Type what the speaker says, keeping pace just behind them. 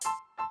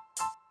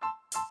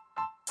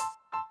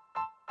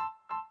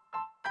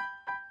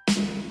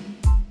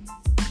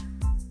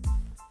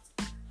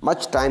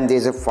much time there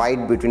is a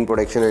fight between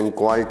production and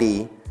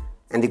quality,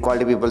 and the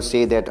quality people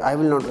say that I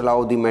will not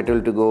allow the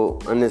material to go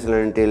unless and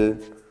until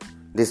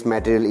this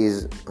material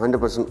is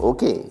 100%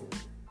 okay.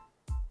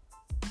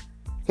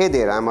 Hey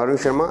there, I'm Arun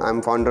Sharma.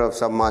 I'm founder of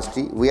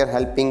Submastery. We are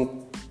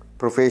helping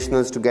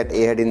professionals to get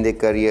ahead in their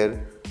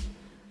career.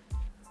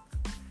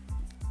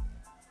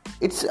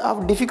 It's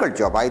a difficult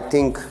job. I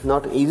think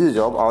not easy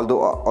job,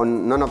 although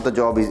none of the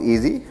job is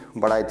easy.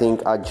 But I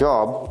think a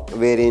job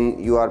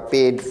wherein you are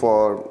paid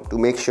to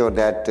make sure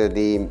that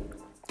the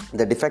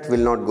defect will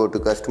not go to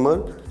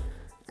customer.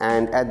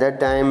 And at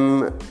that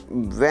time,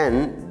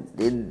 when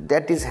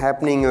that is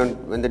happening,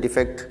 when the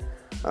defect,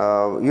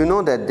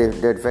 that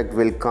the defect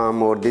will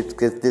come, or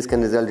this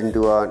can result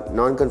into a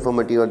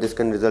non-conformity, or this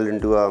can result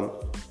into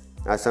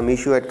some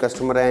issue at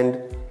customer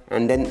end.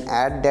 And then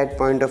at that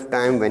point of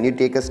time, when you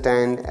take a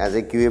stand as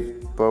a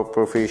QA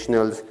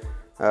professionals,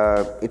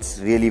 it's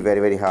really very,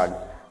 very hard.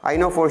 I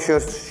know for sure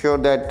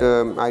that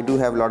I do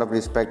have a lot of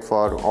respect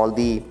for all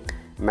the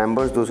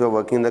members, those who are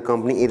working in the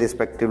company,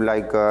 irrespective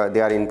like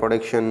they are in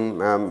production,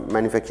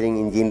 manufacturing,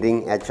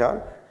 engineering,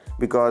 HR,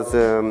 because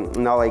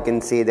now I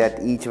can say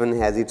that each one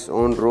has its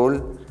own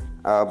role.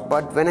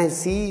 But when I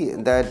see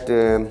that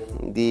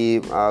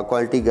the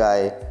quality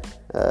guy,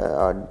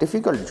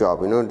 difficult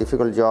job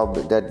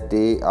that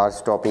they are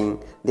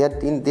stopping, they are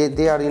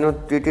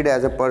treated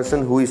as a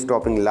person who is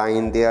stopping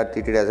line. They are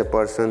treated as a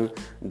person,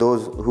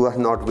 those who are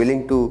not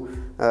willing to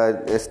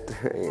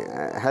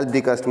help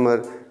the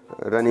customer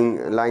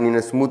running line in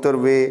a smoother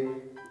way.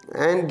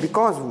 And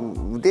because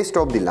they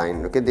stop the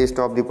line, they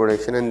stop the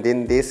production, and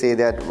then they say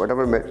that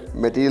whatever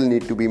material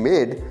need to be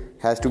made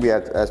has to be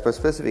as per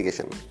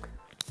specification.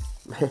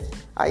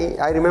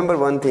 I remember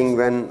one thing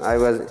when I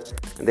was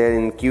there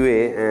in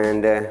QA,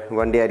 and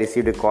one day I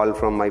received a call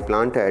from my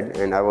plant head,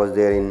 and I was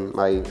there in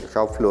my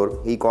shop floor.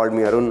 He called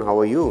me, Arun, how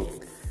are you?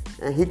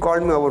 And he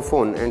called me over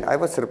phone, and I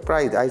was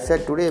surprised. I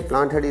said, today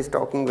plant head is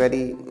talking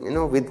very,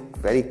 with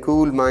very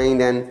cool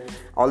mind, and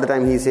all the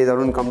time he says,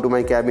 Arun, come to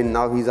my cabin.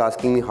 Now he's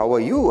asking me, how are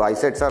you? I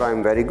said, sir,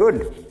 I'm very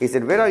good. He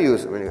said, where are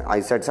you?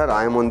 I said, sir,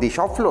 I am on the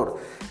shop floor,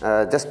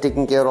 just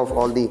taking care of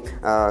all the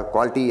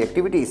quality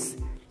activities.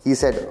 He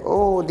said,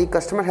 oh, the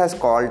customer has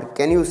called.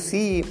 Can you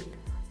see?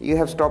 You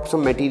have stopped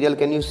some material.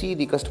 Can you see?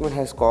 The customer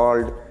has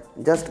called.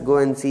 Just go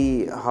and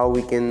see how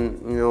we can,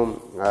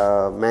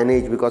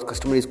 manage, because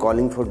customer is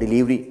calling for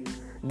delivery.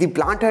 The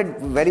plant head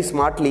very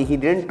smartly, he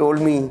didn't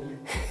told me.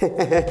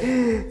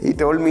 He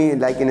told me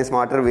like in a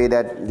smarter way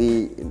that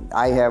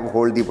I have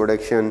hold the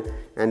production,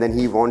 and then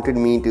he wanted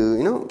me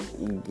to,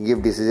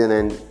 give decision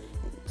and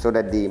so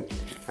that the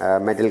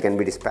material can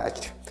be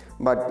dispatched.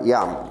 But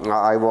yeah,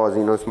 I was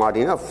smart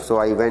enough, so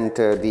I went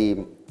to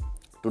the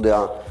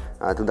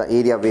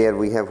area where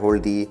we have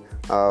hold the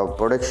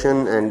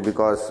production, and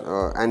because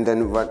and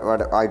then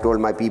what I told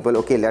my people,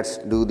 okay, let's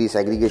do the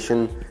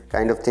segregation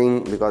kind of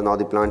thing, because now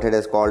the plant head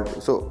has called.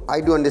 So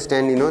I do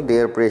understand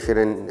their pressure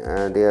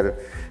and their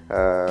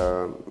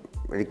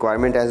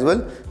requirement as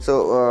well.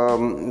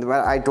 So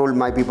I told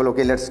my people,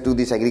 okay, let's do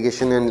the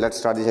segregation and let's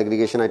start the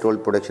segregation. I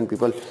told production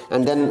people,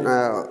 and then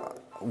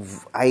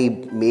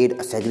I made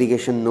a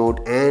segregation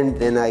note, and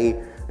then I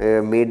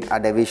made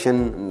a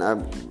deviation,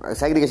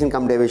 segregation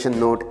cum deviation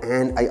note,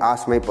 and I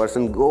asked my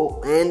person,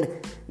 go and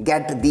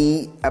get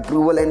the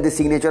approval and the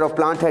signature of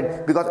plant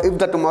head, because if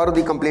tomorrow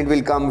the complaint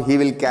will come, he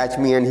will catch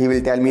me and he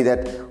will tell me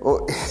that,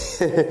 oh,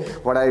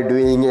 what are you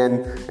doing,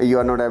 and you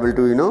are not able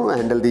to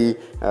handle the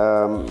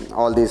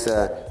all these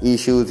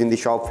issues in the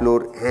shop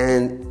floor.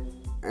 And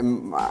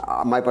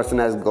my person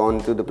has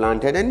gone to the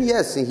plant head, and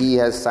yes, he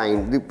has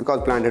signed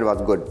because plant head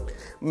was good.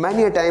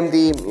 Many a time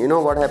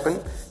what happened,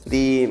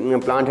 the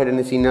plant head and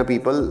the senior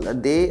people,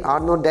 they are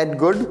not that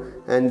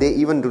good, and they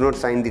even do not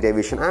sign the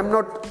deviation.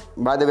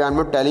 By the way, I'm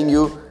not telling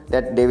you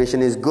that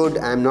deviation is good.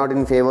 I'm not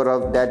in favor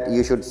of that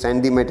you should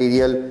send the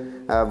material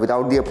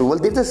without the approval.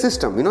 There's a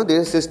system,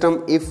 there's a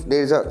system. If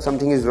there is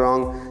something is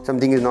wrong,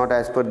 something is not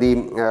as per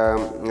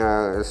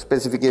the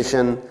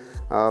specification,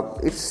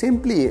 it's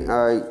simply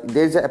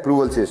there's an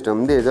approval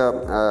system, there's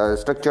a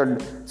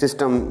structured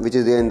system which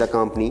is there in the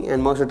company,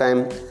 and most of the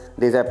time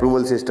there's an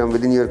approval system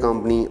within your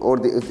company,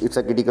 or if it's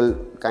a critical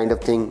kind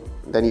of thing,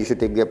 then you should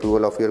take the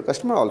approval of your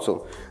customer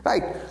also,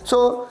 right?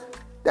 So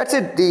that's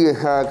it.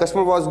 The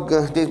customer was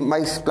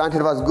my plant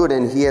head was good,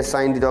 and he has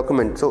signed the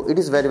document. So it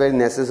is very, very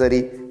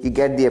necessary you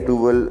get the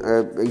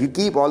approval. You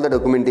keep all the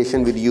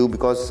documentation with you,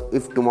 because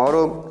if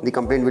tomorrow the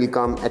complaint will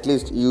come, at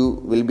least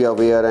you will be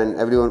aware, and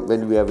everyone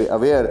will be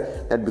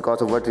aware that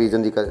because of what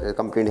reason the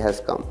complaint has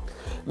come.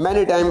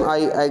 Many times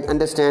I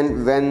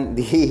understand when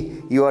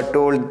you are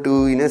told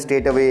to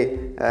straight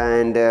away,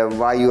 and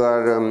why you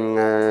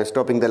are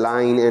stopping the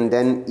line, and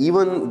then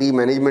even the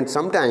management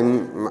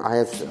sometime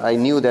I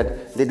knew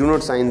that they do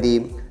not sign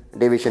the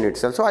deviation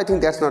itself. So I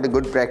think that's not a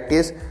good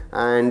practice,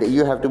 and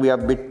you have to be a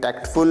bit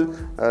tactful.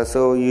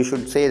 So you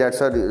should say that,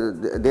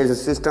 sir, there's a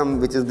system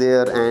which is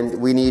there, and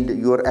we need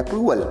your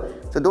approval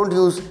So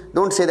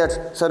don't say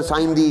that, sir,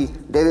 sign the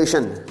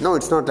deviation. No,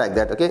 it's not like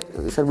that. Okay,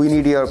 sir, we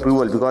need your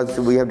approval because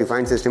we have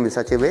defined system in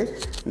such a way.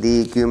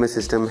 The QMS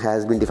system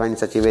has been defined in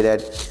such a way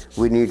that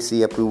we need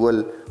the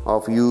approval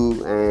of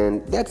you,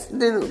 and that's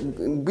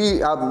then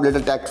be a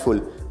little tactful.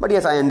 But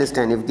yes, I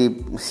understand if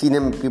the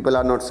senior people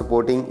are not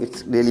supporting,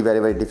 it's really very,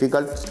 very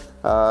difficult.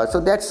 So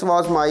that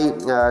was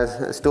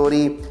my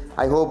story.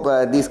 I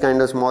hope these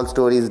kind of small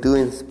stories do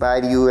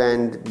inspire you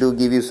and do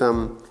give you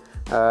something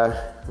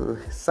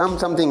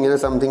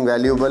something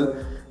valuable.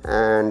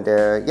 And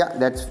yeah,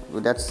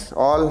 that's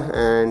all.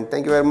 And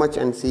thank you very much,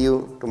 and see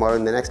you tomorrow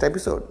in the next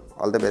episode.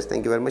 All the best.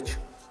 Thank you very much.